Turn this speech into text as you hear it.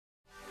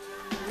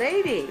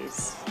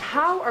Ladies,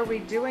 how are we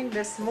doing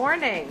this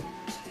morning?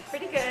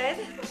 Pretty good.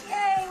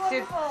 Yay,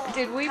 wonderful.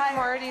 Did we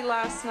party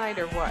last night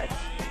or what?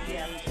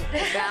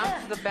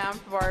 Yeah. The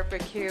Banff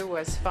Barbecue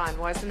was fun,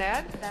 wasn't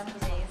it? That was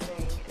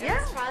amazing. It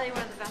was probably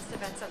one of the best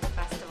events of the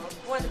festival.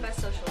 One of the best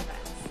social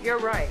events. You're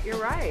right,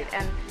 you're right.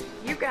 And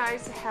you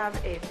guys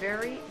have a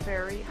very,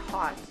 very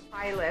hot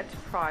pilot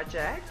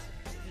project.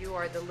 You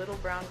are the Little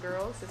Brown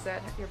Girls. Is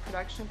that your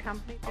production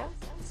company? Yes.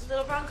 It's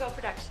Little Brown Girl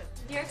Production.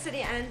 New York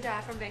City and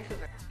from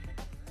Vancouver.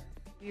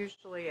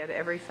 Usually at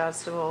every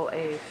festival,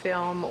 a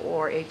film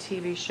or a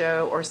TV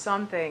show or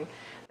something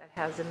that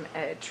has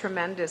a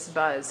tremendous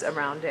buzz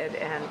around it,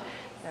 and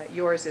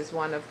yours is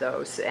one of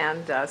those.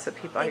 And so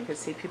I could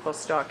see people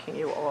stalking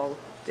you all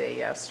day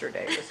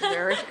yesterday. It was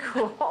very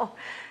cool.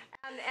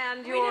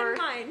 And we didn't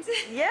mind.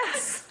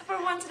 Yes. For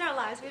once in our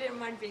lives, we didn't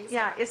mind being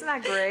stalked. Yeah, isn't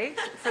that great?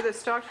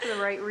 Stalked for the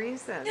right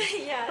reason.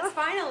 Yes,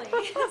 finally.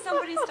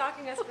 Somebody's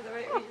stalking us for the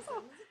right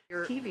reason.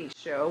 Your TV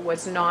show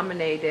was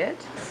nominated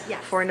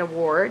Yes. for an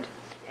award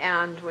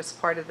and was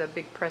part of the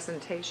big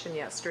presentation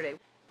yesterday.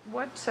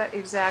 What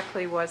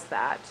exactly was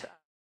that?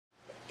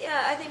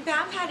 Yeah, I think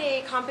Banff had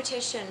a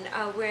competition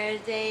where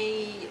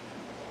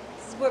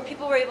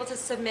people were able to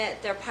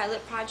submit their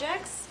pilot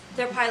projects,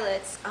 their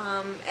pilots,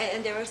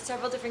 and there were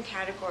several different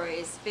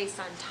categories based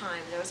on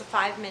time. There was a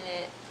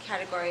 5-minute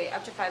category,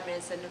 up to 5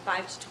 minutes, and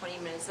 5 to 20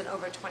 minutes, and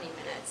over 20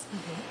 minutes.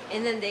 Mm-hmm.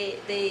 And then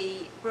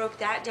they broke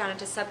that down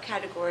into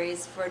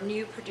subcategories for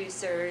new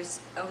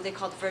producers. They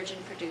called virgin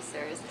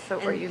producers. So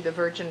were you the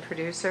virgin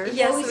producers?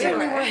 Yes, we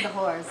certainly weren't the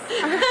whores.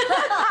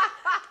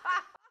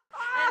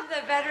 And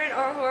the veteran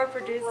or whore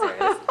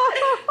producers,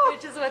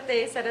 which is what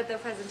they said at the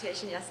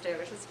presentation yesterday,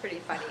 which was pretty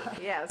funny.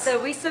 Yes.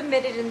 So we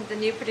submitted in the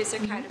new producer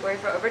category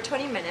for over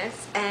 20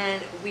 minutes,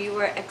 and we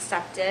were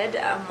accepted,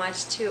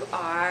 much to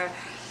our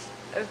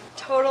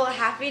total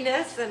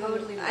happiness. And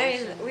Totally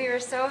we were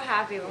so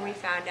happy when we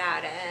found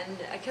out. And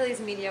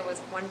IMDB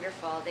was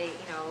wonderful. They,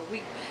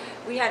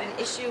 we had an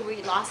issue.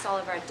 We lost all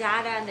of our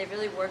data, and they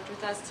really worked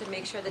with us to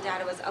make sure the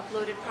data was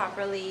uploaded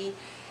properly.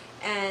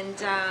 And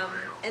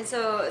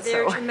so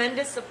their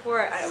tremendous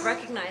support,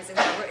 recognizing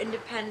that we're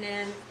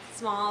independent,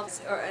 small,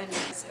 and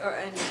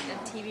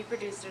TV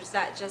producers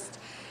that just,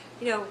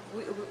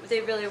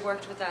 they really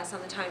worked with us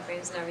on the time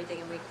frames and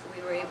everything, and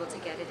we were able to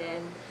get it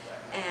in.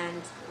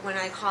 And when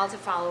I called to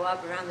follow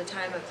up around the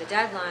time of the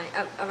deadline,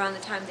 around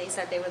the time they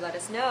said they would let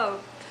us know,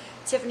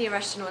 Tiffany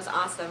Rushton was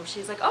awesome.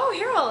 She's like, "Oh,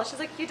 Hiral," she's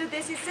like, "You did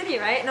DeSiCiTi,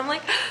 right?" And I'm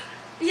like,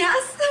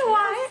 "Yes,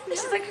 why?"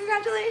 She's like,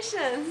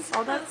 "Congratulations."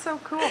 Oh, that's so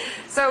cool.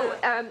 So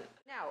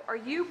now, are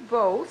you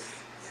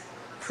both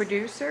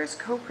producers,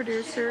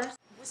 co-producers?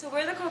 So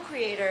we're the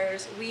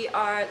co-creators.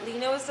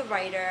 Leena was the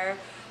writer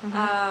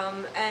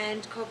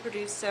and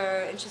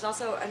co-producer, and she's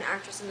also an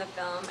actress in the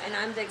film, and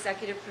I'm the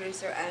executive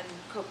producer and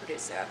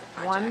co-producer of the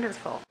project.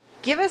 Wonderful.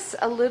 Give us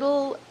a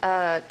little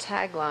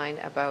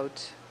tagline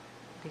about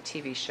the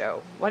TV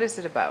show. What is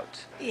it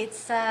about?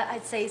 It's,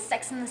 I'd say,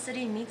 Sex and the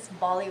City meets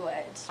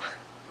Bollywood.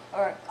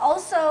 Or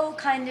also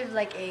kind of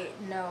like a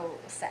no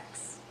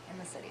sex in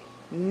the city.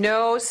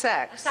 No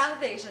sex.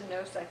 South Asian,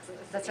 no sex in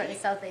the city. That's right,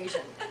 it's South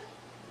Asian.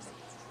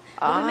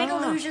 We make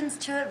allusions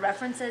to it,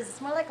 references. It's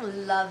more like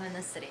love in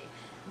the city.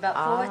 About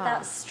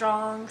 4,000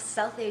 strong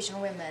South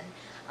Asian women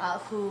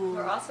who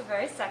are also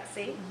very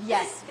sexy.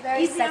 Yes,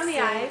 very Easy sexy, on the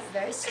eyes.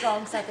 very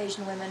strong South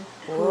Asian women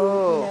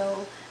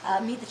who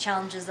meet the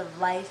challenges of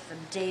life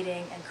and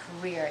dating and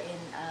career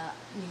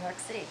in New York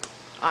City.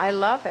 I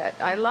love it.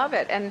 I love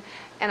it. And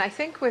I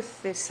think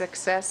with the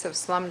success of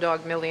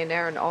Slumdog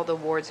Millionaire and all the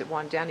awards it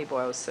won, Danny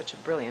Boyle is such a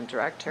brilliant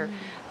director,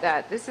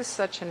 that this is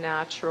such a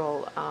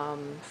natural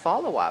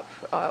follow-up,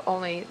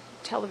 only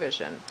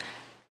television.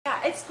 Yeah,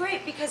 it's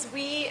great because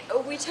we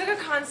took a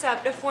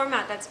concept, a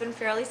format that's been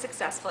fairly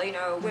successful.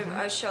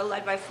 A show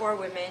led by 4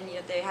 women.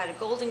 They had a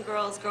Golden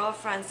Girls,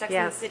 Girlfriend, Sex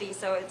and the City.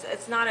 So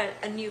it's not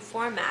a new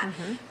format.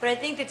 But I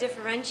think the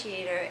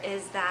differentiator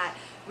is that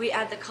we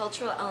add the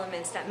cultural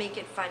elements that make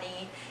it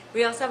funny.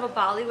 We also have a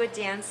Bollywood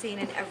dance scene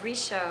in every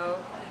show,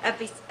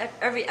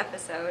 every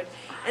episode,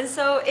 and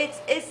so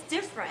it's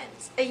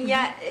different. And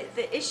yet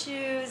the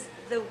issues,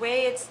 the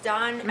way it's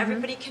done,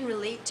 everybody can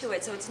relate to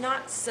it. So it's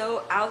not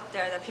so out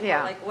there that people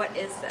are like, "What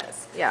is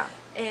this?" Yeah.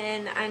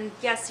 And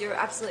yes, you're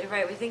absolutely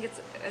right. We think it's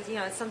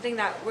something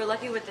that we're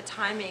lucky with the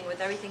timing,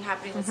 with everything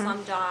happening with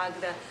Slumdog,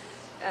 the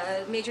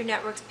major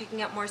networks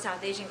picking up more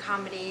South Asian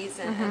comedies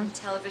and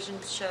television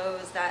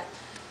shows, that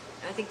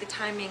I think the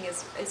timing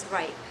is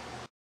right.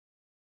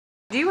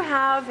 Do you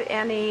have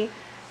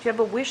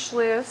a wish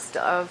list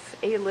of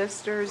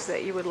A-listers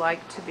that you would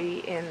like to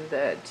be in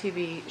the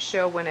TV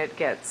show when it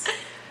gets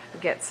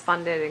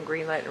funded and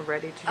greenlit and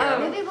ready to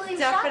go? Maybe William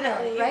Shah,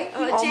 right?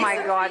 Oh my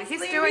God,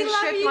 he's doing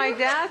shit my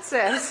dad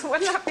says.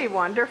 Wouldn't that be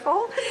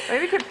wonderful?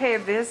 Maybe we could pay a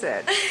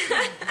visit.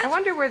 I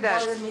wonder where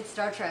that... Bollywood meets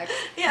Star Trek.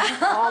 Yeah.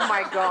 Oh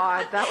my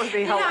God, that would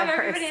be hilarious. Have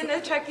everybody in the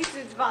Trekkie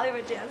suits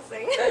Bollywood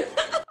dancing.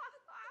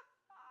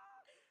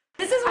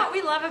 This is what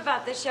what we love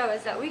about the show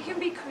is that we can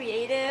be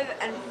creative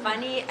and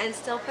funny and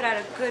still put out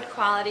a good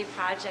quality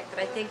project that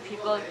I think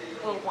people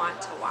will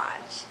want to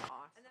watch.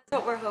 And that's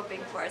what we're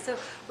hoping for. So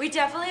we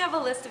definitely have a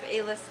list of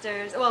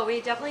A-listers. Well, we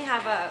definitely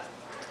have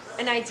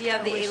an idea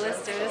of the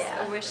A-listers,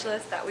 a wish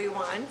list that we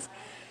want.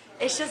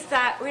 It's just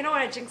that we don't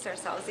want to jinx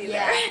ourselves either.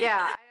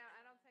 Yeah.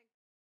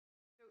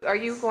 Are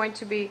you going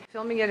to be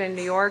filming it in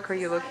New York, or are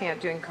you looking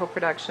at doing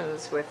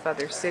co-productions with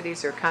other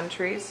cities or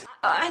countries?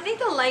 I think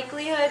the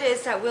likelihood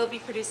is that we'll be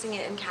producing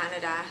it in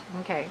Canada.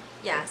 Okay.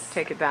 Yes.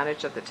 Take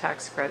advantage of the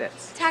tax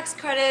credits. Tax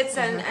credits,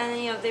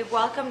 and you know, they've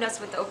welcomed us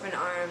with open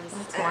arms.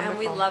 That's and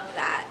we wonderful. love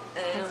that.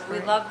 That's We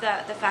great. love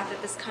the fact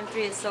that this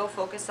country is so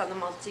focused on the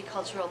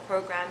multicultural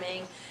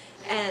programming.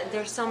 And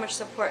there's so much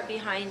support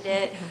behind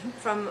it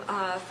from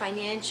a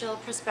financial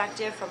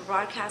perspective, from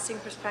broadcasting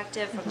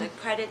perspective, from the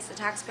credits, the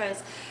tax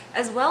credits,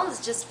 as well as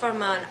just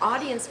from an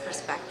audience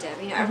perspective.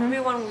 You know,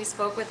 everyone we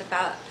spoke with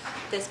about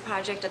this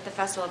project at the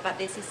festival, about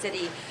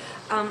DeSiCiTi,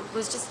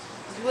 was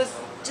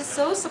just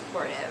so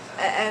supportive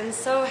and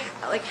so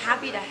like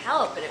happy to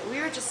help. And we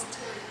were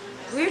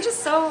just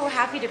so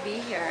happy to be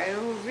here,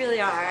 and we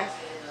really are.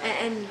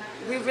 And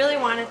we really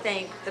want to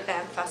thank the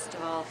Banff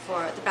Festival,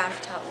 for the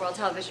Banff World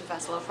Television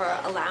Festival, for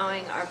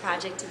allowing our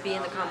project to be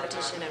in the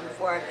competition and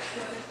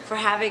for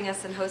having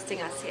us and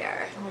hosting us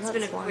here. It's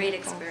been a great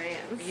experience.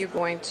 Are you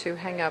going to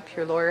hang up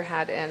your lawyer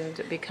hat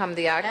and become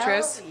the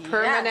actress? Hell,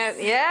 Permanent?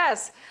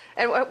 Yes.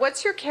 And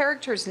what's your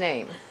character's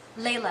name?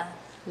 Layla.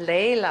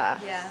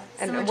 Layla. Yeah,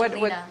 And similar to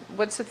Leena.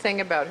 what's the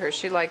thing about her? Is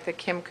she like the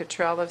Kim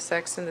Cattrall of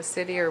Sex and the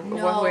City, or who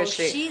No, is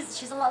she?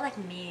 she's a lot like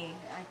me,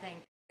 I think.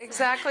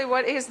 Exactly.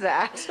 What is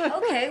that?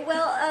 Okay,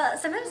 well,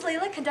 sometimes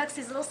Layla conducts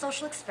these little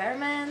social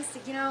experiments.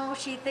 You know,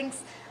 she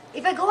thinks,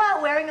 if I go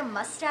out wearing a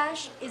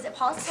mustache, is it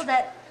possible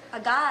that a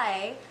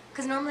guy,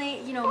 because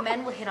normally, you know,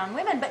 men will hit on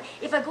women, but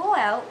if I go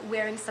out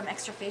wearing some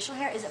extra facial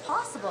hair, is it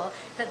possible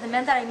that the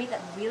men that I meet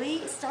that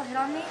really still hit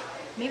on me,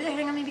 maybe they're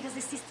hitting on me because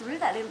they see through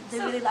that, they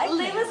really like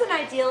me. Layla's an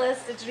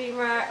idealist, a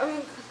dreamer.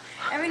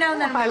 Every now and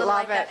then I'm I a little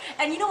love like it.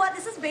 that. And you know what?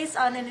 This is based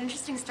on an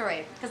interesting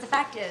story. Because the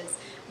fact is,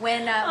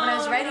 when I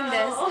was writing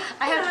this,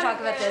 I have to talk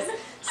about this.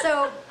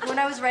 So when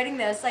I was writing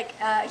this, like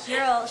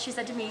Hiral, she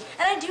said to me,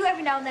 and I do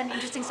every now and then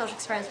interesting social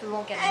experiments we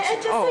won't get into.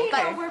 And just so you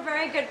okay. know, we're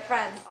very good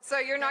friends. So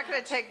you're not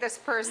going to take this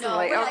No,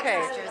 personally? we're Okay.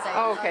 like sisters.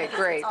 Okay.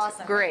 Great. It's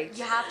awesome. Great.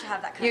 You have to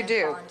have that kind You of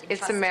do. bond and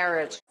It's a trust.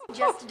 marriage.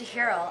 Suggested to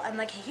Hiral, I'm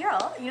like, hey,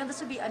 Hiral, you know, this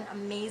would be an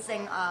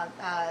amazing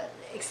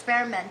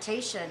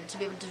experimentation to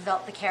be able to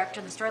develop the character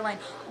and the storyline.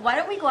 Why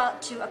don't we go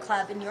out to a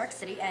club in New York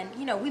City, and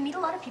you know, we meet a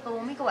lot of people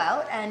when we go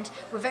out, and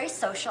we're very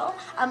social.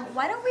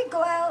 Why don't we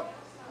go out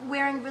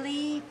wearing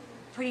really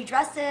pretty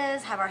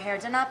dresses, have our hair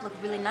done up, look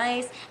really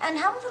nice, and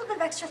have a little bit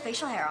of extra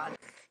facial hair on,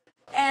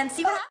 and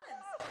see what happens.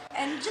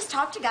 And just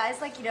talk to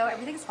guys like, you know,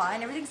 everything's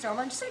fine, everything's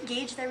normal, and just sort of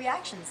gauge their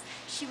reactions.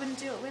 She wouldn't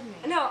do it with me.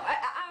 No,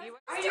 are you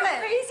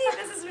crazy?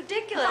 This is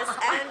ridiculous.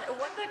 And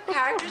one of the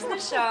characters in the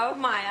show,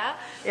 Maya,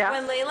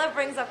 when Layla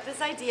brings up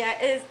this idea,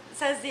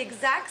 says the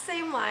exact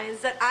same lines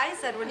that I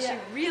said when she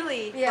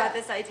really got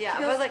this idea.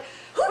 I was like,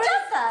 who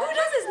does that? Who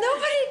does this?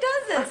 Nobody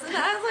does this. And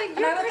I was like, And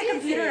you're I went to crazy. the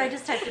computer and I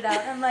just typed it out.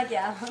 I'm like,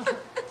 yeah.